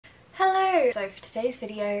Hello! So for today's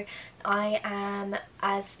video, I am,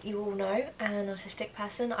 as you all know, an autistic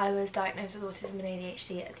person. I was diagnosed with autism and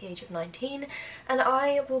ADHD at the age of 19, and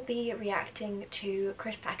I will be reacting to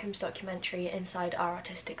Chris Packham's documentary Inside Our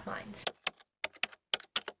Autistic Minds.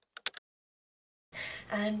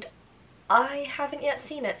 And I haven't yet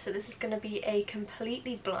seen it, so this is going to be a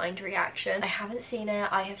completely blind reaction. I haven't seen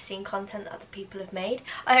it. I have seen content that other people have made.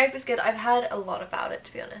 I hope it's good. I've heard a lot about it,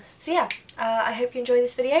 to be honest. So yeah, I hope you enjoy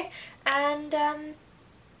this video, and yeah.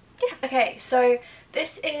 Okay, so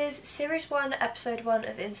this is Series 1, Episode 1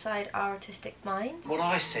 of Inside Our Autistic Minds. What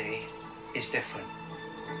I see is different.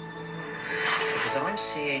 Because I'm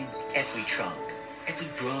seeing every trunk, every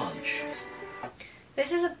branch.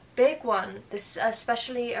 This is a big one, this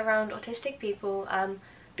especially around autistic people,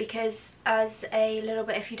 because as a little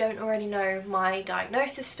bit, if you don't already know my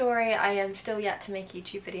diagnosis story, I am still yet to make a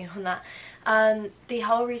YouTube video on that. The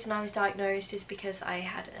whole reason I was diagnosed is because I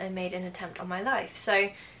made an attempt on my life, so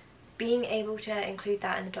being able to include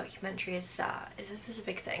that in the documentary is a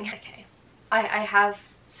big thing. Okay, I have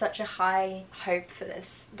such a high hope for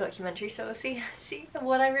this documentary, so we'll see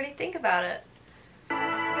what I really think about it.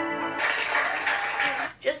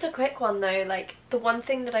 Just a quick one though, like the one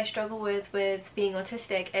thing that I struggle with being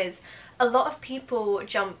autistic is a lot of people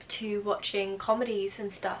jump to watching comedies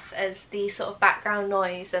and stuff as the sort of background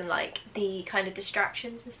noise and like the kind of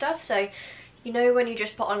distractions and stuff. So you know, when you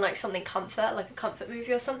just put on like something comfort, like a comfort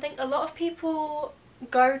movie or something, a lot of people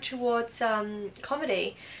go towards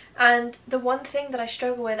comedy. And the one thing that I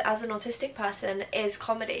struggle with as an autistic person is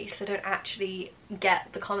comedy, because I don't actually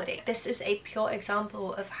get the comedy. This is a pure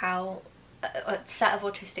example of how a set of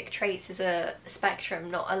autistic traits is a spectrum,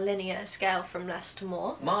 not a linear scale from less to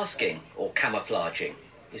more. Masking or camouflaging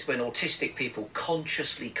is when autistic people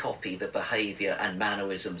consciously copy the behaviour and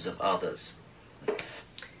mannerisms of others.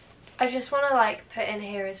 I just want to like put in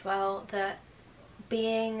here as well that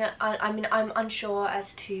I mean I'm unsure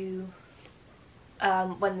as to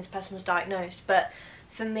when this person was diagnosed, but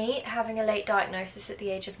for me, having a late diagnosis at the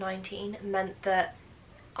age of 19 meant that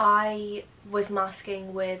I was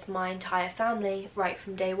masking with my entire family right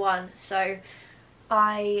from day one. So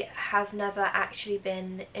I have never actually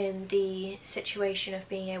been in the situation of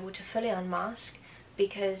being able to fully unmask,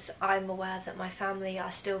 because I'm aware that my family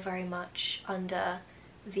are still very much under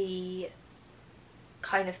the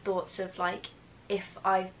kind of thoughts of like, if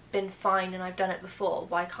I've been fine and I've done it before,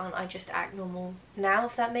 why can't I just act normal now,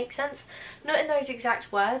 if that makes sense? Not in those exact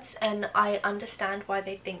words, and I understand why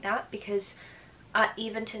they think that, because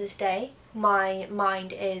even to this day, my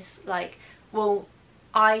mind is like, well,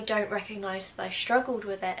 I don't recognise that I struggled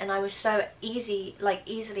with it, and I was so easily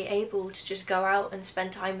able to just go out and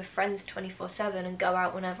spend time with friends 24/7 and go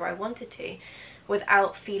out whenever I wanted to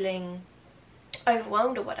without feeling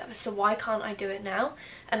overwhelmed or whatever. So why can't I do it now?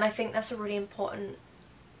 And I think that's a really important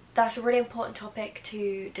topic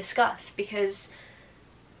to discuss, because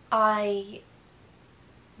I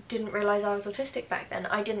didn't realise I was autistic back then.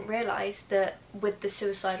 I didn't realise that with the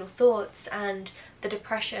suicidal thoughts and the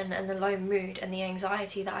depression and the low mood and the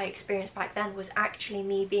anxiety that I experienced back then was actually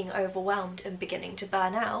me being overwhelmed and beginning to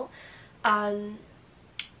burn out.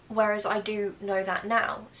 Whereas I do know that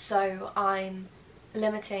now, so I'm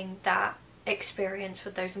limiting that experience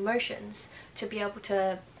with those emotions to be able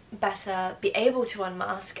to better be able to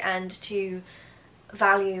unmask and to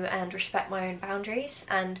value and respect my own boundaries.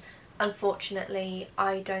 And unfortunately,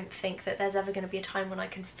 I don't think that there's ever going to be a time when I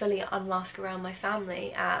can fully unmask around my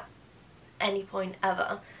family at any point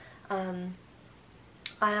ever.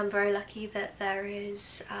 I am very lucky that there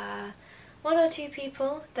is one or two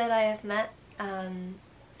people that I have met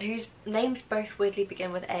whose names both weirdly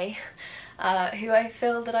begin with A, who I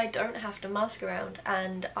feel that I don't have to mask around,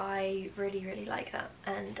 and I really like that,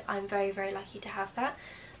 and I'm very lucky to have that.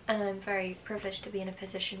 And I'm very privileged to be in a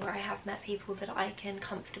position where I have met people that I can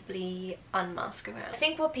comfortably unmask around. I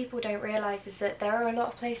think what people don't realise is that there are a lot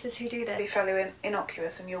of places who do this. Be fairly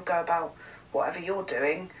innocuous, and you'll go about whatever you're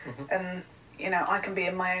doing, and you know, I can be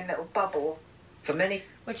in my own little bubble. For many,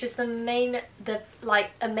 which is the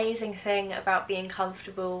amazing thing about being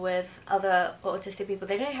comfortable with other autistic people.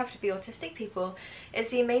 They don't have to be autistic people. It's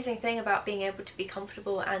the amazing thing about being able to be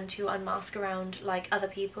comfortable and to unmask around like other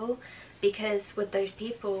people, because with those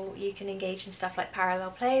people you can engage in stuff like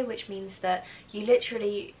parallel play, which means that you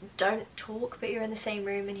literally don't talk but you're in the same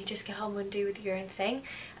room and you just get on and do your own thing.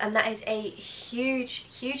 And that is a huge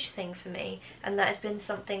thing for me, and that has been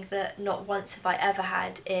something that not once have I ever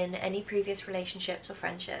had in any previous relationships or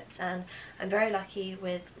friendships. And I'm very lucky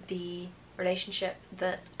with the relationship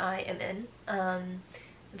that I am in,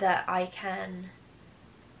 that I can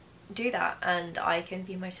do that and I can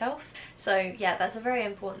be myself. So yeah, that's a very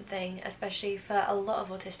important thing, especially for a lot of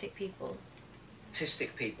autistic people.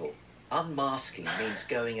 Autistic people, unmasking means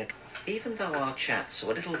going even though our chats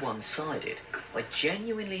are a little one-sided, I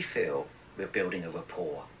genuinely feel we're building a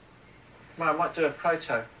rapport. Well, I might do a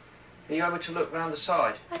photo. Are you able to look round the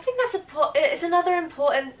side? I think it's another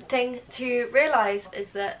important thing to realise,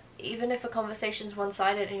 is that even if a conversation's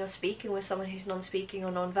one-sided and you're speaking with someone who's non-speaking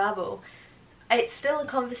or non-verbal, it's still a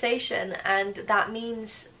conversation, and that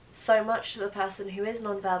means so much to the person who is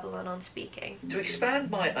non-verbal and non-speaking. To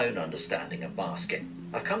expand my own understanding of masking,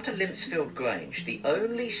 I've come to Limpsfield Grange, the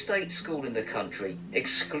only state school in the country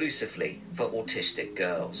exclusively for autistic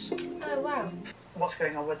girls. Oh wow. What's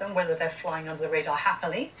going on with them, whether they're flying under the radar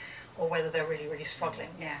happily or whether they're really, really struggling.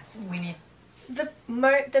 Yeah, we need... The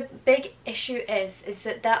big issue is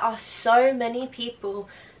that there are so many people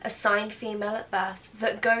assigned female at birth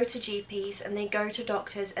that go to GPs and they go to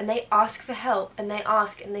doctors and they ask for help, and they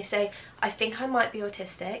ask and they say, I think I might be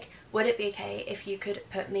autistic, would it be okay if you could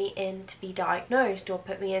put me in to be diagnosed or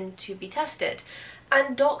put me in to be tested?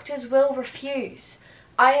 And doctors will refuse.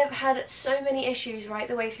 I have had so many issues right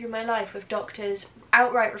the way through my life with doctors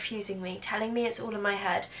outright refusing me, telling me it's all in my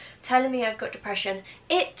head, telling me I've got depression.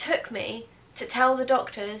 It took me to tell the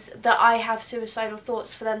doctors that I have suicidal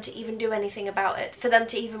thoughts for them to even do anything about it, for them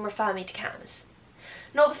to even refer me to CAMS.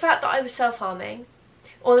 Not the fact that I was self-harming,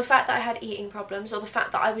 or the fact that I had eating problems, or the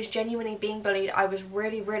fact that I was genuinely being bullied. I was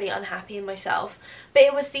really, really unhappy in myself, but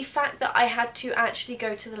it was the fact that I had to actually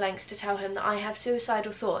go to the lengths to tell him that I have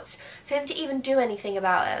suicidal thoughts, for him to even do anything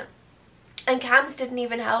about it. And CAMS didn't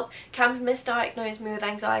even help. CAMS misdiagnosed me with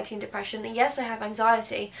anxiety and depression. And yes, I have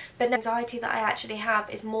anxiety, but the anxiety that I actually have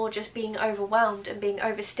is more just being overwhelmed and being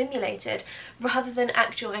overstimulated rather than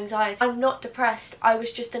actual anxiety. I'm not depressed. I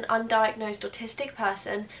was just an undiagnosed autistic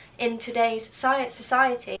person in today's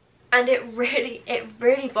society. And it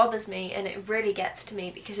really bothers me, and it really gets to me,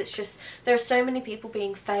 because it's just, there are so many people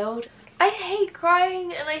being failed. I hate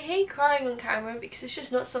crying, and I hate crying on camera because it's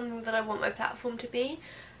just not something that I want my platform to be.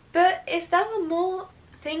 But if there were more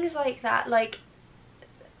things like that, like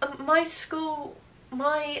my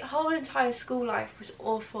whole entire school life was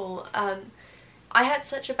awful. I had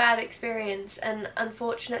such a bad experience, and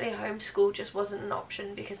unfortunately homeschool just wasn't an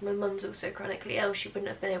option because my mum's also chronically ill. She wouldn't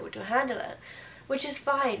have been able to handle it, which is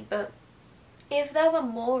fine. But if there were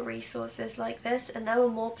more resources like this, and there were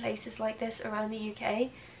more places like this around the UK,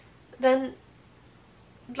 then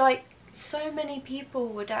like so many people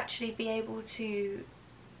would actually be able to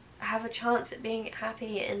have a chance at being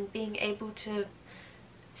happy and being able to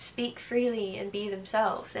speak freely and be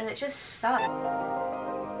themselves, and it just sucks.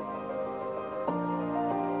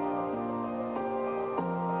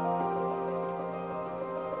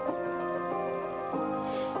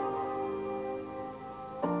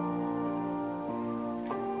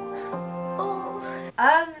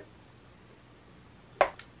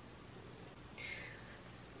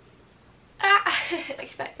 I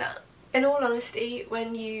expect that. In all honesty,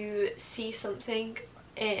 when you see something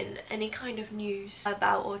in any kind of news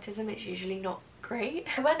about autism, it's usually not great.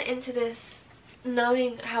 I went into this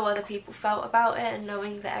knowing how other people felt about it and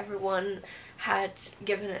knowing that everyone had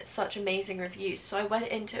given it such amazing reviews, so I went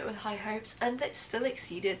into it with high hopes, and it still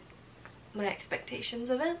exceeded my expectations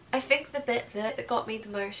of it. I think the bit that got me the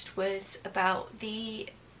most was about the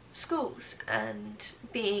schools and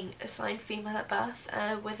being assigned female at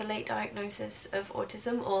birth with a late diagnosis of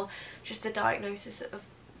autism, or just a diagnosis of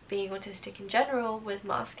being autistic in general with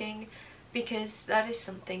masking, because that is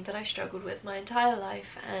something that I struggled with my entire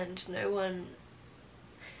life and no one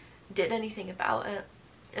did anything about it.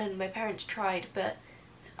 And my parents tried, but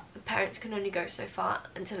the parents can only go so far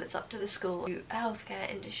until it's up to the school, healthcare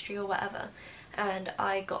industry or whatever. And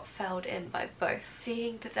I got failed in by both.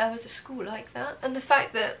 Seeing that there was a school like that, and the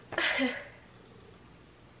fact that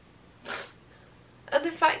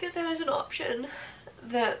there was an option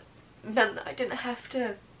that meant that I didn't have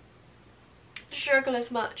to struggle as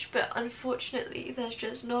much, but unfortunately there's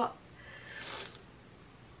just not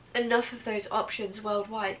enough of those options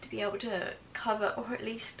worldwide to be able to cover, or at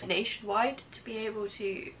least nationwide, to be able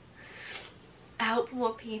to help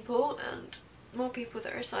more people, and more people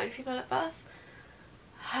that are assigned female at birth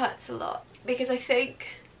hurts a lot, because I think,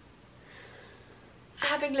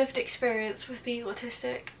 having lived experience with being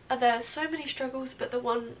autistic, there's so many struggles, but the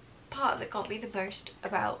one part that got me the most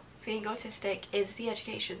about being autistic is the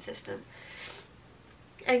education system,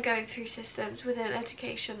 and going through systems within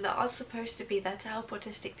education that are supposed to be there to help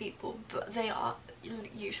autistic people, but they are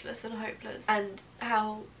useless and hopeless, and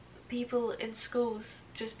how people in schools,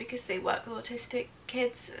 just because they work with autistic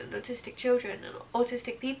kids and autistic children and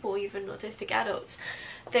autistic people, even autistic adults,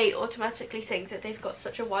 they automatically think that they've got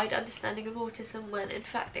such a wide understanding of autism, when in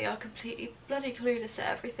fact they are completely bloody clueless at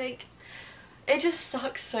everything. It just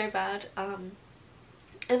sucks so bad, and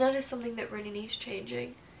that is something that really needs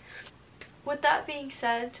changing. With that being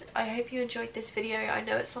said, I hope you enjoyed this video. I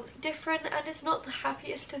know it's something different and it's not the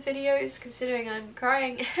happiest of videos considering I'm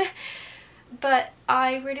crying. But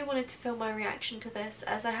I really wanted to film my reaction to this,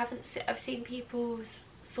 as I've seen people's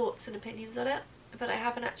thoughts and opinions on it, but I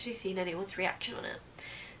haven't actually seen anyone's reaction on it.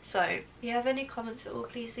 So if you have any comments at all,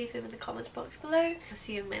 please leave them in the comments box below. I'll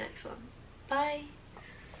see you in my next one. Bye!